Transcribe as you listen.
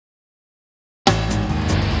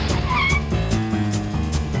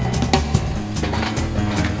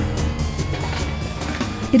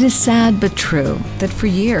It is sad but true that for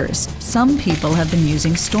years, some people have been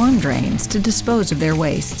using storm drains to dispose of their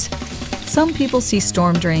wastes. Some people see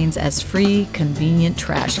storm drains as free, convenient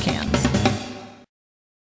trash cans.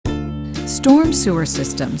 Storm sewer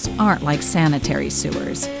systems aren't like sanitary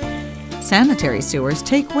sewers. Sanitary sewers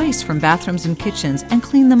take waste from bathrooms and kitchens and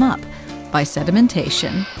clean them up by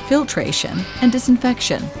sedimentation, filtration, and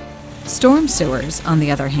disinfection. Storm sewers, on the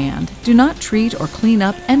other hand, do not treat or clean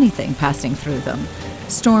up anything passing through them.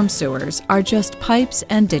 Storm sewers are just pipes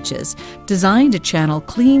and ditches designed to channel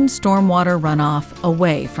clean stormwater runoff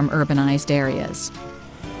away from urbanized areas.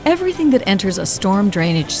 Everything that enters a storm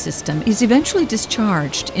drainage system is eventually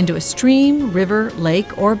discharged into a stream, river,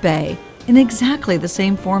 lake, or bay in exactly the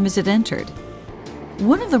same form as it entered.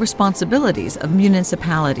 One of the responsibilities of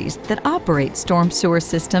municipalities that operate storm sewer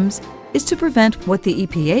systems is to prevent what the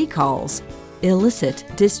EPA calls illicit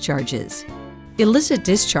discharges. Illicit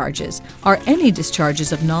discharges are any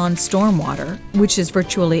discharges of non-stormwater, which is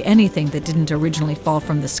virtually anything that didn't originally fall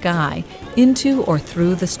from the sky, into or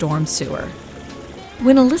through the storm sewer.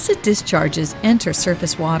 When illicit discharges enter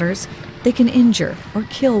surface waters, they can injure or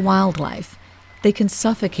kill wildlife. They can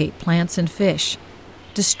suffocate plants and fish,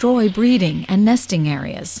 destroy breeding and nesting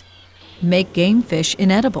areas, make game fish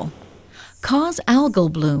inedible, cause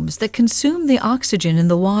algal blooms that consume the oxygen in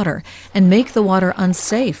the water and make the water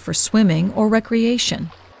unsafe for swimming or recreation.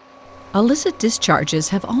 Illicit discharges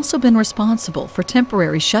have also been responsible for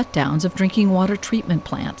temporary shutdowns of drinking water treatment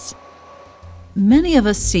plants. Many of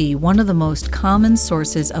us see one of the most common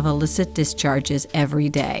sources of illicit discharges every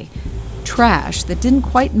day: trash that didn't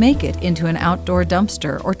quite make it into an outdoor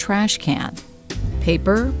dumpster or trash can.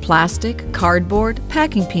 Paper, plastic, cardboard,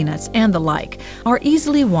 packing peanuts, and the like are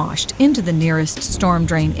easily washed into the nearest storm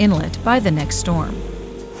drain inlet by the next storm.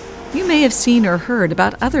 You may have seen or heard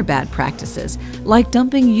about other bad practices, like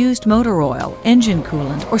dumping used motor oil, engine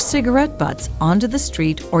coolant, or cigarette butts onto the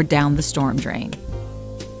street or down the storm drain.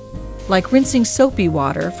 Like rinsing soapy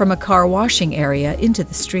water from a car washing area into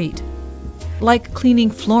the street. Like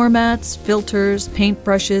cleaning floor mats, filters,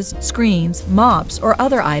 paintbrushes, screens, mops, or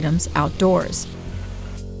other items outdoors.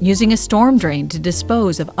 Using a storm drain to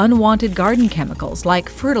dispose of unwanted garden chemicals like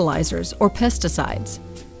fertilizers or pesticides.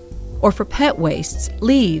 Or for pet wastes,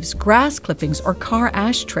 leaves, grass clippings, or car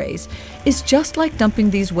ashtrays is just like dumping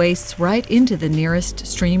these wastes right into the nearest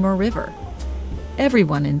stream or river.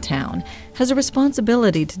 Everyone in town has a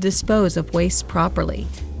responsibility to dispose of wastes properly,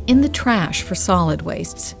 in the trash for solid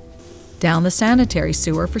wastes, down the sanitary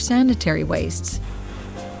sewer for sanitary wastes,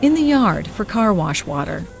 in the yard for car wash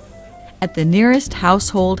water, at the nearest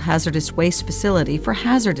household hazardous waste facility for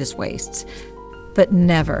hazardous wastes, but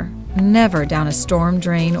never, never down a storm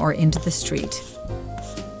drain or into the street.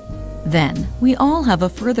 Then, we all have a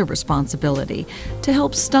further responsibility to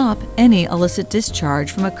help stop any illicit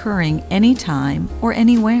discharge from occurring anytime or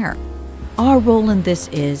anywhere. Our role in this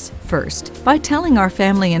is, first, by telling our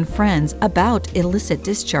family and friends about illicit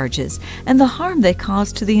discharges and the harm they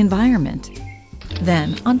cause to the environment.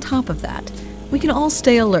 Then, on top of that, we can all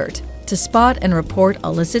stay alert to spot and report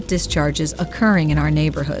illicit discharges occurring in our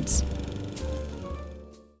neighborhoods.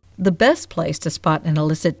 The best place to spot an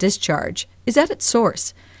illicit discharge is at its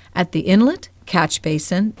source, at the inlet, catch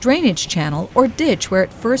basin, drainage channel, or ditch where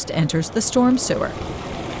it first enters the storm sewer.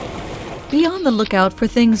 Be on the lookout for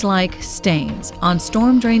things like stains on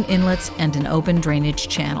storm drain inlets and in open drainage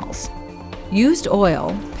channels. Used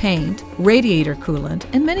oil, paint, radiator coolant,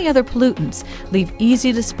 and many other pollutants leave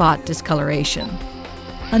easy-to-spot discoloration.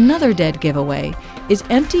 Another dead giveaway is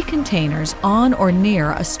empty containers on or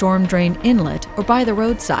near a storm drain inlet or by the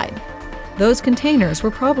roadside. Those containers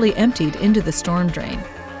were probably emptied into the storm drain.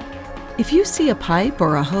 If you see a pipe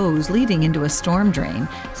or a hose leading into a storm drain,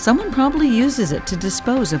 someone probably uses it to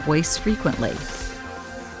dispose of waste frequently.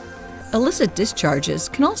 Illicit discharges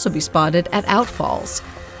can also be spotted at outfalls.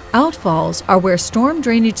 Outfalls are where storm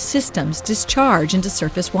drainage systems discharge into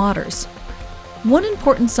surface waters. One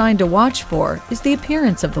important sign to watch for is the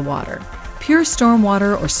appearance of the water. Pure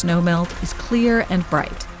stormwater or snowmelt is clear and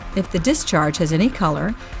bright. If the discharge has any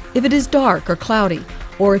color, if it is dark or cloudy,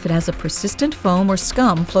 or if it has a persistent foam or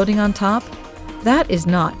scum floating on top, that is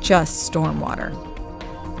not just stormwater.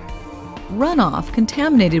 Runoff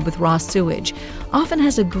contaminated with raw sewage often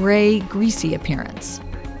has a gray, greasy appearance.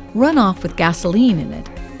 Runoff with gasoline in it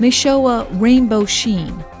may show a rainbow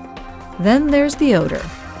sheen. Then there's the odor.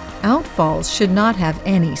 Outfalls should not have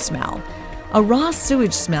any smell. A raw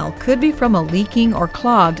sewage smell could be from a leaking or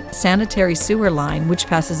clogged sanitary sewer line which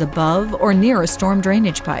passes above or near a storm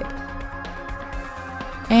drainage pipe.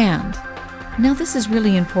 And, now this is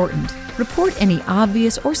really important, report any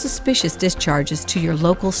obvious or suspicious discharges to your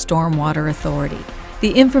local stormwater authority.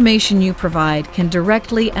 The information you provide can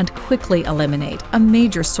directly and quickly eliminate a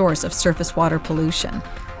major source of surface water pollution.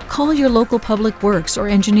 Call your local public works or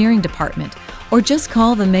engineering department, or just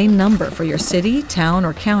call the main number for your city, town,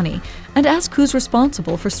 or county and ask who's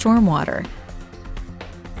responsible for stormwater.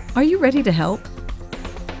 Are you ready to help?